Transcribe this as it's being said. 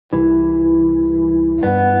Take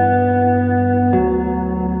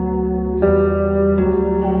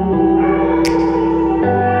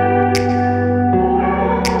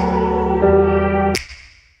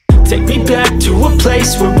me back to a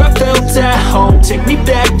place where I felt at home. Take me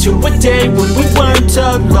back to a day when we weren't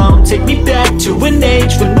alone. Take me back to an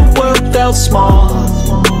age when the world felt small.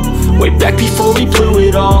 Way back before we blew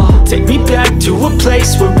it all. Take me back to a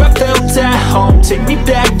place where I felt at home. Take me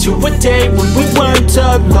back to a day when we weren't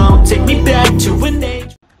alone. Take me back to an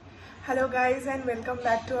age. Hello guys and welcome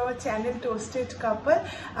back to our channel Toasted Couple.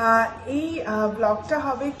 এই ব্লগটা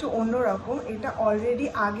হবে একটু অন্যরকম। এটা already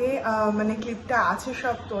আগে মানে ক্লিপটা আছে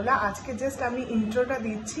সব তোলা। আজকে জাস্ট আমি ইন্ট্রোটা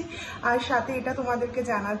দিচ্ছি আর সাথে এটা তোমাদেরকে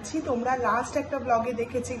জানাচ্ছি। তোমরা লাস্ট একটা ব্লগে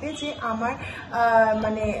দেখেছিলে যে আমার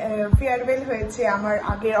মানে ফেয়ারওয়েল হয়েছে আমার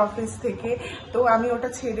আগের অফিস থেকে, তো আমি ওটা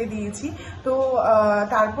ছেড়ে দিয়েছি। তো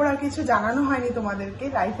তারপর আর কিছু জানানো হয়নি তোমাদেরকে,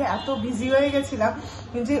 লাইফে এত বিজি হয়ে গেছিলাম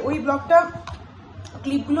যে ওই ব্লগটা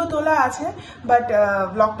ক্লিপগুলো তোলা আছে বাট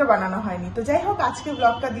ব্লগটা বানানো হয়নি। তো যাই হোক, আজকে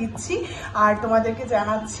ব্লগটা দিচ্ছি আর তোমাদেরকে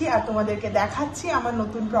জানাচ্ছি আর তোমাদেরকে দেখাচ্ছি আমার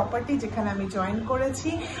নতুন প্রপার্টি যেখানে আমি জয়েন করেছি।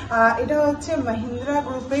 এটা হচ্ছে মাহিন্দ্রা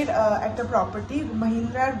গ্রুপের একটা প্রপার্টি।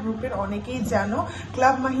 মাহিন্দ্রার গ্রুপের অনেকেই জানো,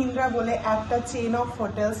 ক্লাব মাহিন্দ্রা বলে একটা চেন অফ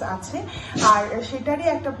হোটেলস আছে আর সেটারই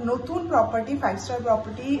একটা নতুন প্রপার্টি, 5 স্টার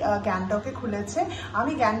প্রপার্টি গ্যাংটকে খুলেছে।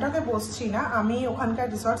 আমি গ্যাংটকে বসছি না, আমি ওখানকার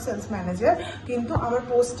রিসর্ট সেলস ম্যানেজার, কিন্তু আমার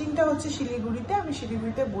পোস্টিংটা হচ্ছে শিলিগুড়িতে। আমি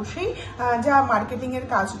শিলিগুড়িতে বসেই যা মার্কেটিং এর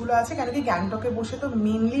কাজগুলো আছে, কেন কি গ্যাংটকে বসে তো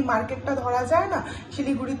মেনলি মার্কেটটা ধরা যায় না,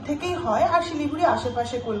 শিলিগুড়ির থেকেই হয় আর শিলিগুড়ি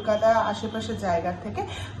আশেপাশে কলকাতা আশেপাশে জায়গা থেকে।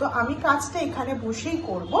 তো আমি কাজটা এখানে বসেই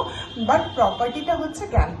করব, বাট প্রপার্টিটা হচ্ছে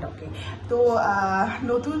গ্যাংটকে। তো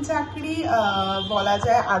নতুন চাকরি বলা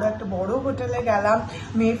যায়। আরো একটা বড় হোটেলে গেলাম,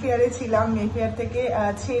 মেফেয়ারে ছিলাম, মেফেয়ার থেকে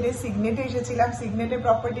ছেড়ে সিগনেটে এসেছিলাম। সিগনেটে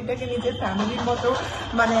প্রপার্টিটাকে নিজের ফ্যামিলির মতো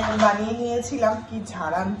মানে বানিয়ে নিয়েছিলাম। কি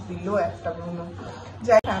ঝাড়ান দিল একটা ব্রুনো,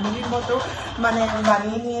 যাই ফ্যামিলির মতো মানে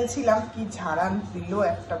বানিয়ে নিয়েছিলাম। কি ঝাড়ান দিল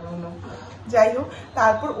একটা ব্রুনো। যাই হোক,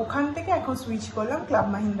 তারপর ওখান থেকে এখন সুইচ করলাম ক্লাব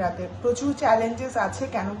মাহিন্দ্রাতে। প্রচুর চ্যালেঞ্জেস আছে,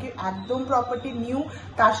 কেন কি একদম প্রপার্টি নিউ,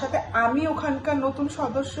 তার সাথে আমি ওখানকার নতুন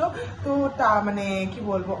সদস্য। তো তা মানে কি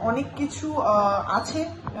বলবো, অনেক কিছু আছে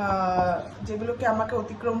যেগুলোকে আমাকে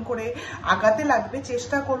অতিক্রম করে আগাতে লাগবে।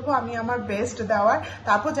 চেষ্টা করব আমি আমার বেস্ট দেওয়ার।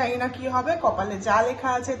 তারপর জানি না কি হবে, কপালে যা লেখা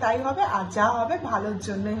আছে তাই হবে, আর যা হবে ভালোর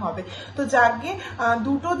জন্যই হবে। তো যাকে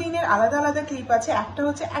দুটো দিনের আলাদা আলাদা ক্লিপ আছে। একটা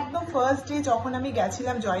হচ্ছে একদম ফার্স্ট ডে যখন আমি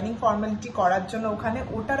গেছিলাম জয়নিং ফর্মালিটি করার জন্য ওখানে,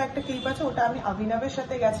 ওটার একটা ক্লিপ আছে, ওটা আমি অভিনবের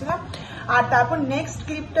সাথে গেছিলাম। আর তারপর নেক্সট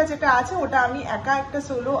ক্লিপটা যেটা আছে ওটা আমি একা একটা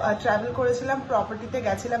সোলো ট্রাভেল করেছিলাম, প্রপার্টিতে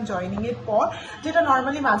গেছিলাম জয়নিং এর পর, যেটা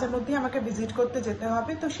নর্মালি মাঝে মধ্যে আমাকে ভিজিট করতে যেতে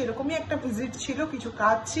হবে। তো সেরকমই একটা ভিজিট ছিল, কিছু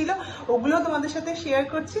কাজ ছিল, ওগুলো তোমাদের সাথে শেয়ার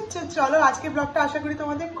করছি। চলো আজকে ব্লগটা আশা করি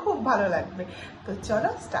তোমাদের খুব ভালো লাগবে। তো চলো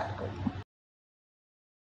স্টার্ট করি।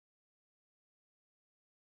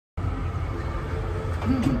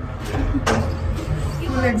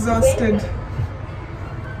 Full exhausted.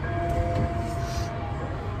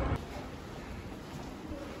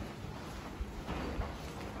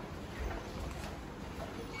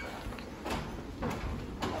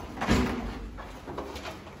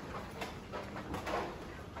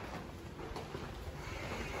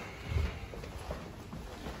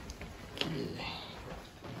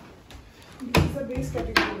 This is the base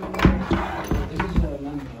category. This is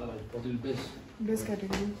bottle base. Base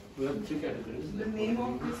category. We have 3 categories. The name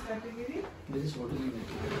of this category? This is bottle unit.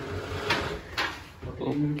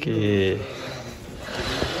 Okay.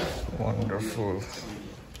 Wonderful.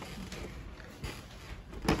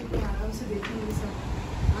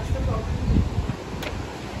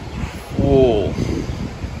 Whoa.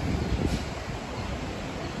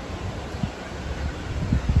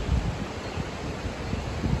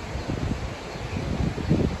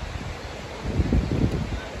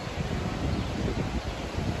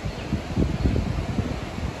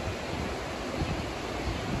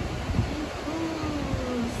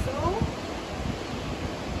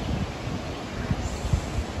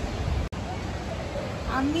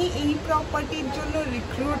 আমি এই প্রপার্টির জন্য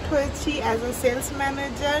রিক্রুট হয়েছি অ্যাজ আ সেলস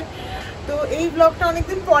ম্যানেজার। তো এই ব্লগটা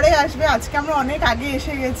অনেকদিন পরে আসবে, আজকে আমরা অনেক আগে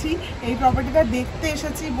এসে গেছি। এই প্রপার্টিটা দেখতে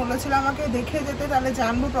এসেছি, বলেছিল আমাকে দেখে যেতে, তাহলে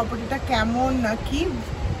জানবো প্রপার্টিটা কেমন নাকি।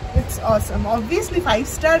 It's Assam, obviously 5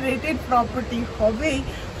 star rated property হবেই।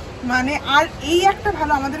 মানে আর এই একটা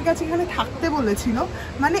ভালো আমাদের কাছে এখানে থাকতে বলেছিল,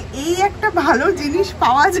 মানে এই একটা ভালো জিনিস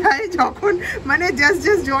পাওয়া যায় যখন মানে জাস্ট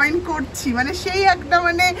জয়েন করছি, মানে সেই একটা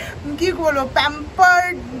মানে কি বলবো প্যাম্পার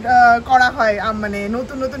করা হয় মানে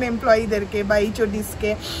নতুন নতুন এমপ্লয়ীদেরকে বা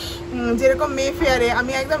এইচওডিসকে। যেরকম মে ফেয়ারে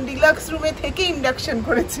আমি একদম ডিলাক্স রুমে থেকে ইন্ডাকশন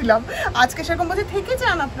করেছিলাম, আজকে সেরকম বলছে থেকে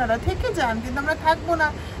যান আপনারা, থেকে যান, কিন্তু আমরা থাকবো না,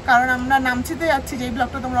 কারণ আমরা নামচিতে যাচ্ছি, যেই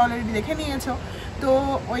ব্লগটা তোমরা অলরেডি দেখে নিয়েছো। তো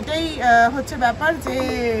ওইটাই হচ্ছে ব্যাপার, যে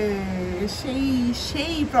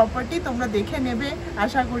সেই প্রপার্টি তোমরা দেখে নেবে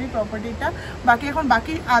আশা করি প্রপার্টিটা।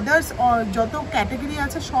 বাকি আদার্স যত ক্যাটাগরি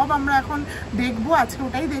আছে সব আমরা এখন দেখবো, আজকে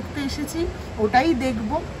ওটাই দেখতে এসেছি, ওটাই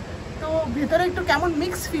দেখবো। তো ভেতরে একটু কেমন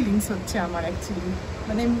মিক্সড ফিলিংস হচ্ছে আমার অ্যাকচুয়ালি,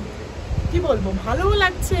 মানে কি বলবো, ভালোও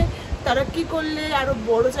লাগছে, তারা কি করলে আরো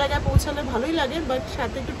বড় জায়গায় পৌঁছালে ভালোই লাগে, বাট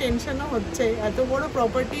সাথে একটু টেনশনও হচ্ছে। এত বড়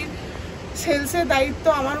প্রপার্টির সেলসের দায়িত্ব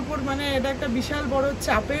আমার উপর, মানে এটা একটা বিশাল বড়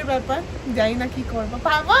চাপের ব্যাপার, জানি না কি করবো।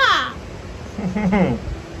 বাবা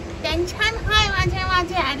টেনশন হয় মাঝে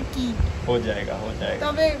মাঝে আর কি, हो जाएगा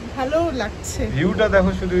তবে ভালো লাগছে। ভিউটা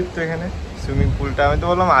দেখো শুধু একটু, এখানে সুইমিং পুলটা। আমি তো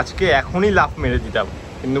বললাম আজকে এখনই লাফ মেরে দিতাম,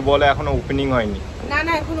 কিন্তু বলে এখনো ওপেনিং হয়নি।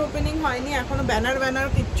 না এখন ওপেনিং হয়নি, এখনো ব্যানার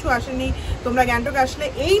কিচ্ছু আসেনি। তোমরা গ্যাংটক আসলে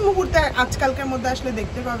এই মুহূর্তে আজকালকার মধ্যে আসলে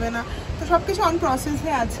দেখতে পাবে না, তো সবকিছু অন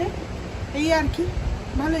প্রসেসে আছে, এই আর কি,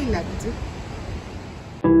 ভালোই লাগছে।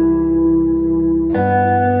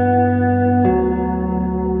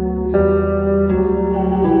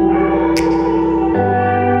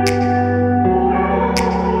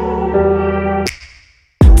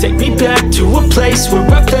 Take me back to a place where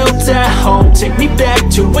I felt at home. Take me back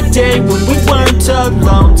to a day when we weren't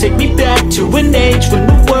alone. Take me back to an age when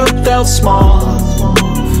the world felt small,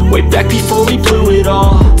 way back before we blew it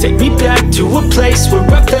all. Take me back to a place where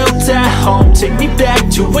I felt at home. Take me back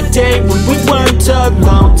to a day when we weren't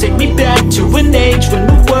alone. Take me back to an age when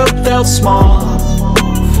the world felt small,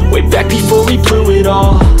 way back before we blew it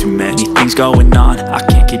all. Too many things going on, I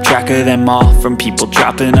can't keep track of them all. From people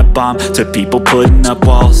dropping a bomb to people putting up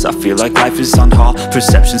walls. I feel like life is on hold,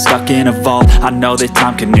 perception stuck in a vault. I know that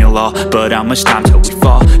time can heal all, but how much time till we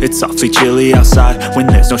fall? It's awfully chilly outside, when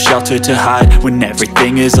there's no shelter to hide. When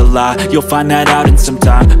everything is a lie, you'll find that out in some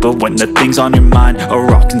time. But when the things on your mind are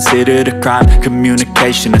all considered a crime,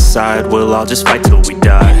 communication aside, we'll all just fight till we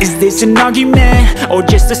die. Is this an argument, or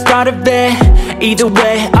just the start of it? Either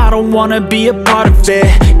way, I don't wanna be a part of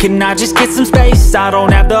it. Can I just get some space? I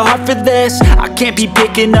don't have the heart for this. I can't be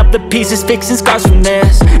picking up the pieces, fixing scars from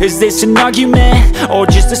this. Is this an argument, or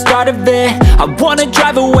just the start of it? I wanna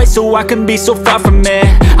drive away so I can be so far from it.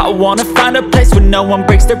 I wanna find a place where no one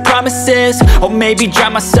breaks their promises, or maybe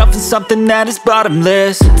drown myself in something that is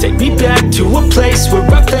bottomless. Take me back to a place where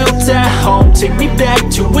I felt at home. Take me back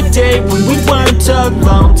to a day when we weren't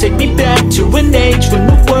alone. Take me back to an age when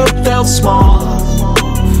the world felt small,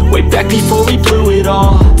 way back before we blew it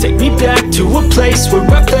all. Take me back to a place where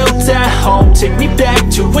I felt at home. Take me back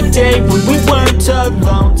to a day when we weren't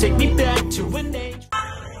alone. Take me back to an age.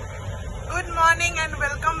 Good morning and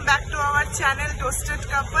welcome back to our channel Toasted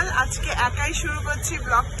Couple. আজকে একাই শুরু করছি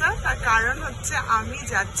ব্লগটা, তার কারণ হচ্ছে আমি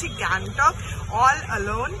যাচ্ছি গ্যাংটক অল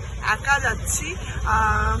অ্যালোন, একা যাচ্ছি।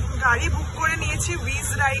 গাড়ি বুক করে নিয়েছি উইজ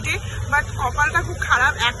রাইডে, বাট কপালটা খুব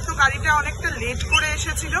খারাপ, এক তো গাড়িটা অনেকটা লেট করে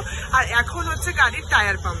এসেছিল, আর এখন হচ্ছে গাড়ির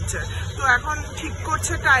টায়ার পাংচার। তো এখন ঠিক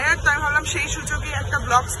করছে টায়ার, তো আমি ভাবলাম সেই সুযোগে একটা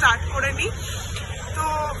ব্লগ স্টার্ট করে নিই। তো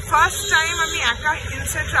ফার্স্ট টাইম আমি একা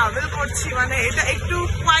হিলসে ট্রাভেল করছি, মানে এটা একটু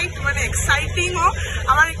কোয়াইট মানে এক্সাইটিংও,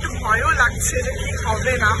 আমার একটু ভয়ও লাগছে যে কি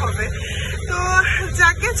হবে না হবে। তো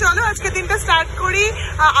যাকে চলো আজকে দিনটা স্টার্ট করি।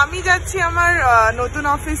 আমি যাচ্ছি আমার নতুন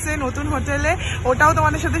অফিসে, নতুন হোটেলে, ওটাও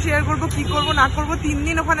তোমাদের সাথে শেয়ার করব, কি করব না করব, 3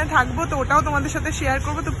 দিন ওখানে থাকবো, তো ওটাও তোমাদের সাথে শেয়ার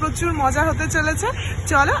করব। তো প্রচুর মজা হতে চলেছে,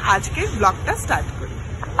 চলো আজকে ব্লগটা স্টার্ট করি।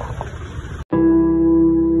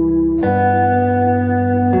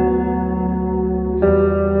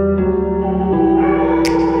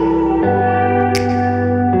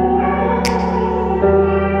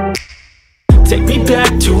 Take me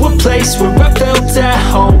back to a place where I felt at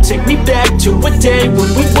home. Take me back to a day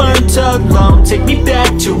when we weren't alone. Take me back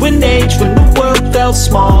to an age when the world felt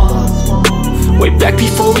small, way back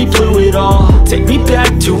before we blew it all. Take me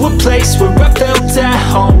back to a place where I felt at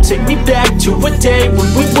home. Take me back to a day when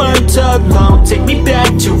we weren't alone. Take me back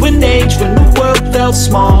to an age when the world felt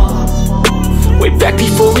small, way back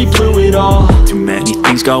before we blew it all. Too many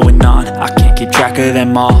things going on, I can't keep track of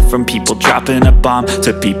them all. From people dropping a bomb to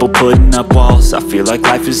people putting up walls. I feel like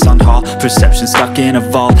life is on hold, perception stuck in a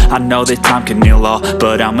vault. I know that time can heal all,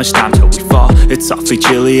 but how much time till we fall? It's awfully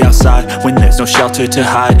chilly outside, when there's no shelter to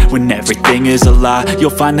hide. When everything is a lie,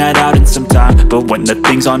 you'll find that out in some time. But when the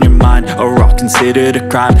things on your mind are all considered a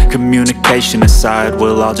crime, communication aside,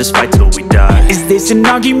 we'll all just fight till we die. Is this an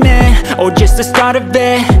argument, or just the start of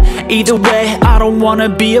it? Either way, I don't wanna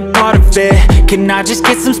be a part of it. Can I just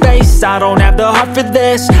get some space? I don't have the heart for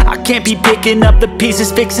this. I can't be picking up the pieces,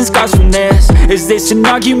 fixing scars from this. Is this an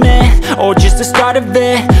argument, or just the start of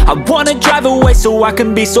it? I wanna drive away so I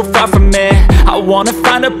can be so far from it. I wanna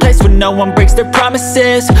find a place where no one breaks their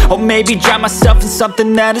promises, or maybe drown myself in something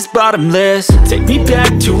that is bottomless. Take me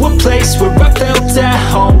back to a place where I felt at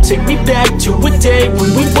home. Take me back to a day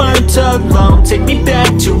when we weren't alone. Take me back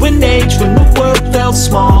to an age when the world felt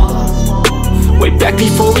small, way back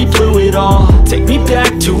before we blew it all. Take me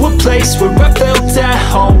back to a place where I felt at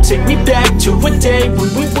home. Take me back to a day when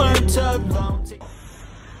we weren't alone.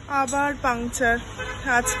 আবার puncture.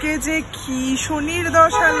 আজকে যে কি শনির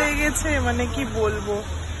দশা লেগেছে মানে কি বলবো।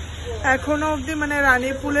 এখনো অবধি মানে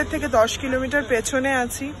রানীপুলের থেকে 10 কিলোমিটার পেছনে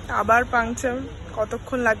আছি, আবার পাংচার।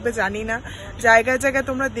 কতক্ষণ লাগবে জানি না। জায়গায় জায়গায়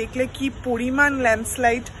তোমরা দেখলে কি পরিমাণ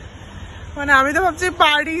ল্যান্ডস্লাইড, মানে আমি তো ভাবছি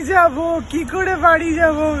বাড়ি যাব, কি করে বাড়ি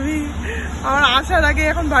যাব আমি। আমার আসার আগে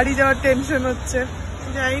এখন বাড়ি যাওয়ার টেনশন হচ্ছে।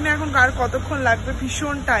 জানি না এখন কার কতক্ষণ লাগবে।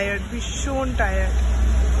 ভীষণ টায়ার্ড, ভীষণ টায়ার্ড।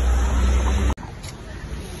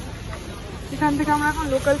 এখান থেকে আমরা এখন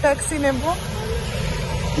লোকাল ট্যাক্সি নেব।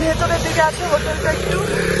 ভেতরের দিকে আছে হোটেলটা একটু।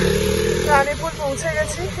 রানীপুর পৌঁছে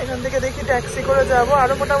গেছি, এখান থেকে দেখি ট্যাক্সি করে যাব।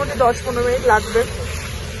 আরো মোটামুটি 10-15 মিনিট লাগবে।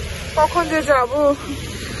 কখন যে যাব।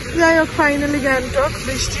 যাই হোক, ফাইনালি গ্যাংটক।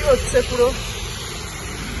 বৃষ্টি হচ্ছে পুরো।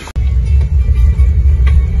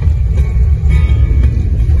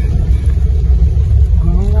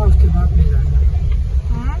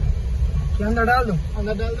 अंदर डाल दो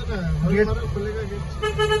ना, गेट खुलेगा, गेट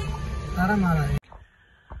तारा मारा है।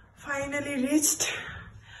 ফাইনালি রিচড,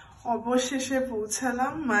 অবশেষে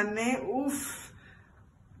পৌঁছালাম। মানে উফ,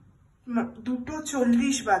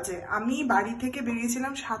 2:40 বাজে। আমি বাড়ি থেকে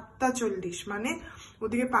বেরিয়েছিলাম 7:40, মানে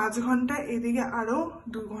ওদিকে 5 ঘন্টা, এদিকে আরো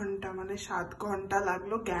 2 ঘন্টা, মানে 7 ঘন্টা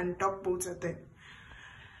লাগলো গ্যাংটক পৌঁছাতে।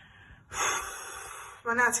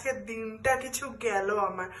 মানে আজকের দিনটা কিছু গেল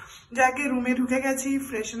আমার। যাকে রুমে ঢুকে গেছি,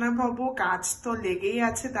 ফ্রেশন আপ হবো, কাজ তো লেগেই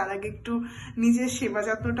আছে। তার আগে একটু নিজের সেবা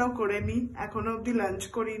যত্নটাও করে নিই। এখনো অব্দি লাঞ্চ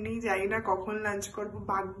করিনি, জানি না কখন লাঞ্চ করবো।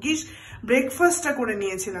 ভাগ্যিস ব্রেকফাস্টটা করে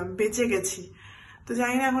নিয়েছিলাম, বেঁচে গেছি। তো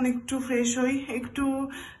জানি না, এখন একটু ফ্রেশ হই, একটু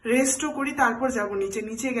রেস্টও করি, তারপর যাবো নিচে।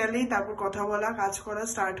 নিচে গেলেই তারপর কথা বলা, কাজ করা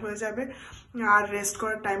স্টার্ট হয়ে যাবে, আর রেস্ট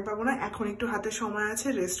করার টাইম পাবো না। এখন একটু হাতে সময় আছে,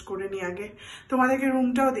 রেস্ট করে নিই আগে। তোমাদেরকে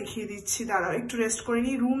রুমটাও দেখিয়ে দিচ্ছি, দাঁড়াও একটু রেস্ট করে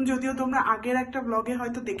নিই। রুম যদিও তোমরা আগের একটা ব্লগে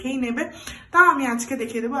হয়তো দেখেই নেবে, তাও আমি আজকে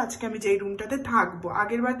দেখিয়ে দেবো। আজকে আমি যেই রুমটাতে থাকবো,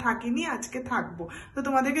 আগের বার থাকিনি, আজকে থাকবো, তো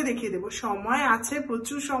তোমাদেরকে দেখিয়ে দেবো। সময় আছে,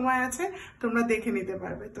 প্রচুর সময় আছে, তোমরা দেখে নিতে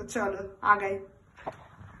পারবে। তো চলো আগাই।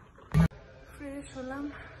 ফ্রেশ হলাম,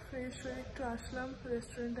 ফ্রেশ হয়ে একটু আসলাম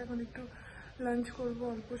রেস্টুরেন্টে। এখন একটু লাঞ্চ করবো,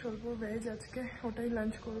 অল্প স্বল্প ভেজ আজকে, ওটাই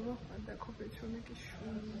লাঞ্চ করবো। আর দেখো পেছনে কি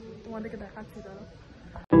সুন্দর, তোমাদেরকে দেখাচ্ছি দাঁড়াও।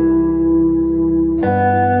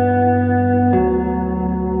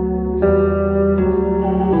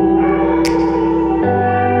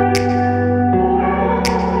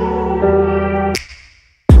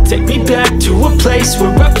 Take me back to a place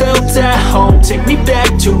where I felt at home. Take me back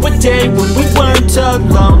to a day when we weren't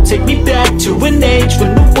alone. Take me back to an age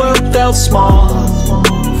when the world felt small,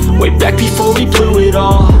 way back before we blew it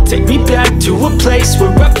all. Take me back to a place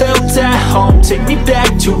where I felt at home. Take me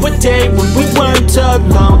back to a day when we weren't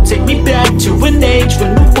alone. Take me back to an age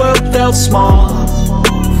when the world felt small,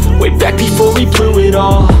 way back before we blew it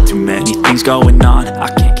all. Too many things going on, I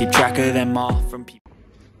can't keep track of them all. From people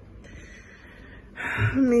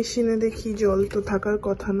মেশিনে দেখি জল তো থাকার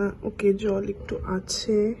কথা না। ওকে, জল একটু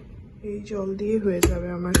আছে, এই জল দিয়ে হয়ে যাবে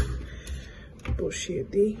আমার। বসিয়ে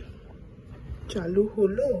দিই। চালু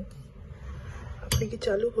হলো? আপনি কি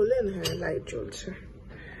চালু হলেন? হ্যাঁ, লাইট জ্বলছে।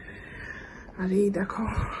 আর এই দেখো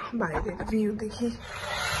বাইরের ভিউ, দেখি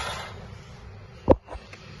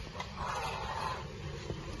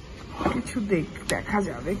কিছু দেখা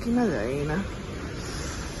যাবে কিনা জানি না।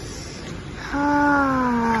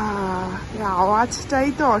 আওয়াজটাই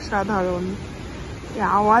তো অসাধারণ,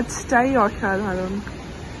 আওয়াজটাই অসাধারণ।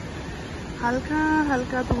 হালকা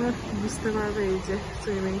হালকা তোমরা বুঝতে পারবে। এই যে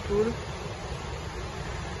সুইমিং পুল,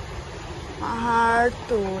 পাহাড়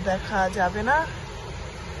তো দেখা যাবে না।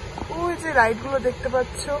 ওই যে রাইড গুলো দেখতে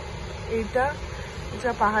পাচ্ছ, এইটা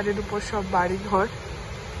যা পাহাড়ের উপর সব বাড়ি ঘর।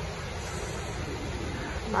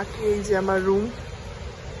 বাকি এই যে আমার রুম।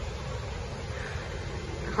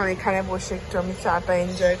 এখন এখানে বসে একটু আমি চাটা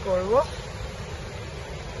এনজয় করবো।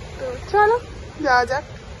 তো চলো যাওয়া যাক।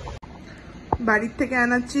 বাড়ির থেকে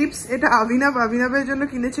আনা চিপস, এটা অভিনবের জন্য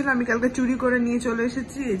কিনেছিলাম, আমি কালকে চুরি করে নিয়ে চলে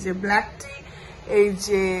এসেছি। এই যে ব্ল্যাক টি, এই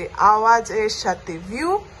যে আওয়াজ, এর সাথে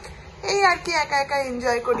ভিউ, এই আর কি। একা একা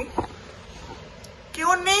এনজয় করি, কেউ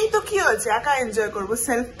নেই তো কি হয়েছে, একা এনজয় করবো।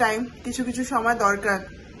 সেলফ টাইম, কিছু কিছু সময় দরকার।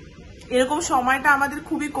 এরকম সময়টা আমাদের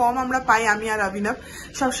খুবই কম আমরা পাই, আমি আর অভিনব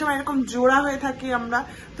সবসময় এরকম জোড়া হয়ে থাকি আমরা,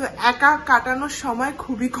 তো একা কাটানোর সময়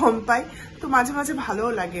খুবই কম পাই, তো মাঝে মাঝে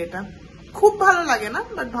ভালোও লাগে, এটা খুব ভালো লাগে না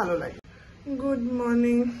বাট ভালো লাগে। Good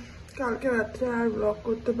morning. কালকে রাত্রে আর ব্লগ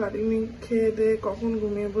করতে পারিনি, খেয়ে দিয়ে কখন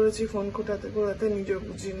ঘুমিয়ে পড়েছি, ফোন কোটাতে কোটাতে নিজেও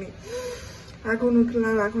বুঝিনি। এখন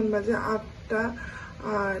উঠলাম, এখন বাজে 8টা।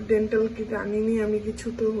 আর ডেন্টাল কিট আনিনি আমি কিছু,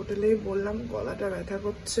 তো হোটেলেই বললাম গলাটা ব্যথা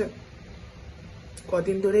করছে,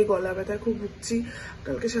 কদিন ধরেই গলা ব্যথা খুব ভুগছি।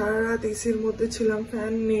 কালকে সারা রাত এসির মধ্যে ছিলাম,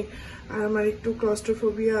 ফ্যান নেই, আর আমার একটু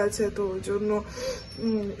ক্লস্ট্রোফোবিয়া আছে, তো ওই জন্য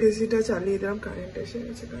এসিটা চালিয়ে দিলাম। কারেন্ট এসে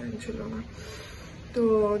গেছে, কারেন্ট ছিল না, তো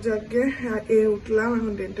যাকে উঠলাম,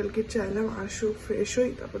 এখন ডেন্টাল কিট চাইলাম, আসুক ফ্রেশ হই,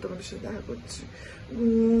 তারপর তোমাদের সাথে দেখা করছি।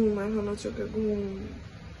 ঘুম এখনো চোখে ঘুম।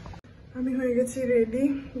 আমি হয়ে গেছি রেডি,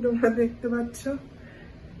 তোমরা দেখতে পাচ্ছ।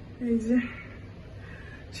 এই যে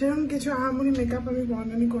সেরকম কিছু আহামরি মেকআপ আমি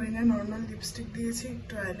বর্ণনা করি না, নর্মাল লিপস্টিক দিয়েছি,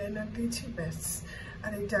 একটু আইলাইনার দিয়েছি, ব্যাস।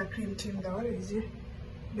 আর এই যা ক্রিম টিম দেওয়ার, এই যে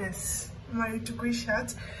ব্যাস, আমার এইটুকুই সাজ।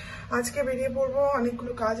 আজকে বেরিয়ে পড়বো,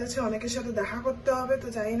 অনেকগুলো কাজ আছে, অনেকের সাথে দেখা করতে হবে, তো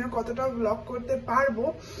জানি না কতটা ব্লগ করতে পারবো,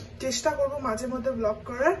 চেষ্টা করবো মাঝে মধ্যে ব্লগ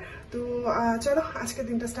করার। তো চলো আজকে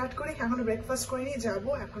দিনটা স্টার্ট করি। এখনো ব্রেকফাস্ট করিনি, যাবো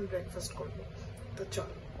এখন ব্রেকফাস্ট করবো, তো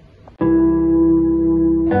চলো।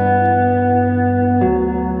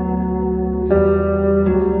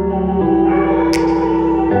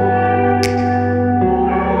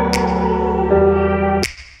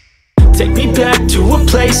 Take me back to a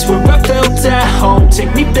place where I felt at home.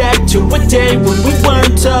 Take me back to a day when we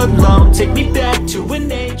weren't alone. Take me back to an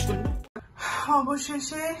age when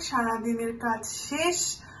অবশেষে সারাদিনের কাজ শেষ,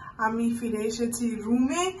 আমি ফিরে এসেছি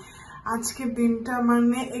রুমে। আজকে দিনটা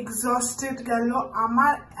মানে এক্সস্টেড গেল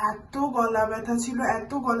আমার, এত গলা ব্যথা ছিল,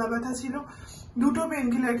 এত গলা ব্যথা ছিল, 2টো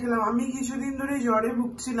পেনকিলার খেলাম। আমি কিছুদিন ধরে জ্বরে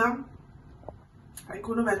ভুগছিলাম,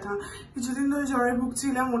 কোনো ব্যথা, কিছুদিন ধরে জ্বরে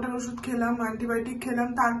ভুগছিলাম, ওটার ওষুধ খেলাম, অ্যান্টিবায়োটিক খেলাম,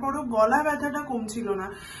 তারপরও গলা ব্যথাটা কমছিল না।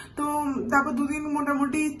 তো তারপর 2 দিন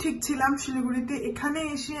মোটামুটি ঠিক ছিলাম শিলিগুড়িতে। এখানে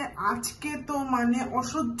এসে আজকে তো মানে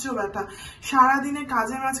অসহ্য ব্যথা, সারাদিনে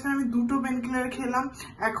কাজের মাঝখানে আমি 2টো পেনকিলার খেলাম,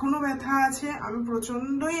 এখনো ব্যথা আছে, আমি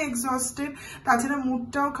প্রচন্ডই এক্সস্টেড। তাছাড়া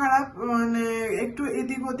মুডটাও খারাপ, মানে একটু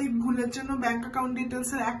এদিক ওদিক ভুলের জন্য, ব্যাংক অ্যাকাউন্ট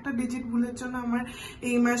ডিটেলসের একটা ডিজিট ভুলের জন্য আমার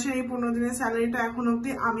এই মাসের এই 15 দিনের স্যালারিটা এখন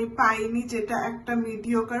অব্দি আমি পাইনি, যেটা একটা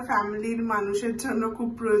মিডিওকার ফ্যামিলির মানুষের জন্য খুব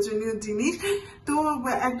প্রয়োজনীয় জিনিস। তো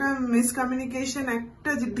একটা মিসকমিউনিকেশন,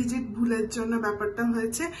 একটা ডিজিট ভুলের জন্য ব্যাপারটা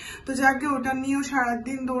হয়েছে। তো যাকে ওটা নিয়েও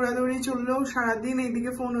সারাদিন দৌড়াদৌড়ি চললো, সারাদিন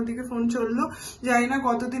এইদিকে ফোন ওদিকে ফোন চললো, জানি না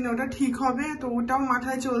কতদিন ওটা ঠিক হবে, তো ওটাও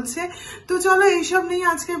মাথায় চলছে। তো চলো এইসব নিয়ে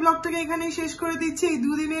আজকে ব্লগটাকে এখানেই শেষ করে দিচ্ছি। এই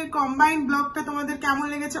 2 দিনের কম্বাইন্ড ব্লগটা তোমাদের কেমন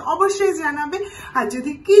লেগেছে অবশ্যই জানাবে, আর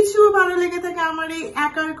যদি কিছু ভালো লেগে থাকে আমার এই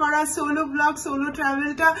একার করা সোলো ব্লগ, সোলো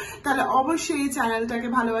ট্রাভেলটা, তাহলে অবশ্যই চ্যানেলটাকে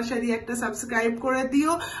ভালোবাসা দিয়ে একটা সাবস্ক্রাইব করে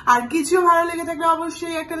দিও। আর কিছু ভালো লেগে থাকলে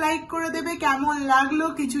অবশ্যই একটা লাইক করে দেবে। কেমন লাগলো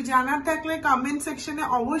কিছু জানার থাকলে কমেন্ট সেকশনে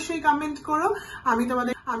অবশ্যই কমেন্ট করো, আমি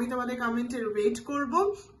তোমাদের কমেন্টের ওয়েট করব।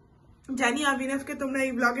 জানি অভিনবকে তোমরা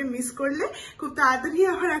এই ব্লগে মিস করলে, খুব তাড়াতাড়ি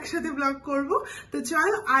আবার একসাথে ব্লগ করব। তো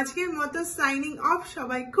চলো আজকের মতো সাইনিং অফ,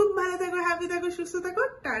 সবাই খুব ভালো থাকো, হ্যাপি থাকো, সুস্থ থাকো,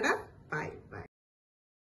 টাটা, বাই।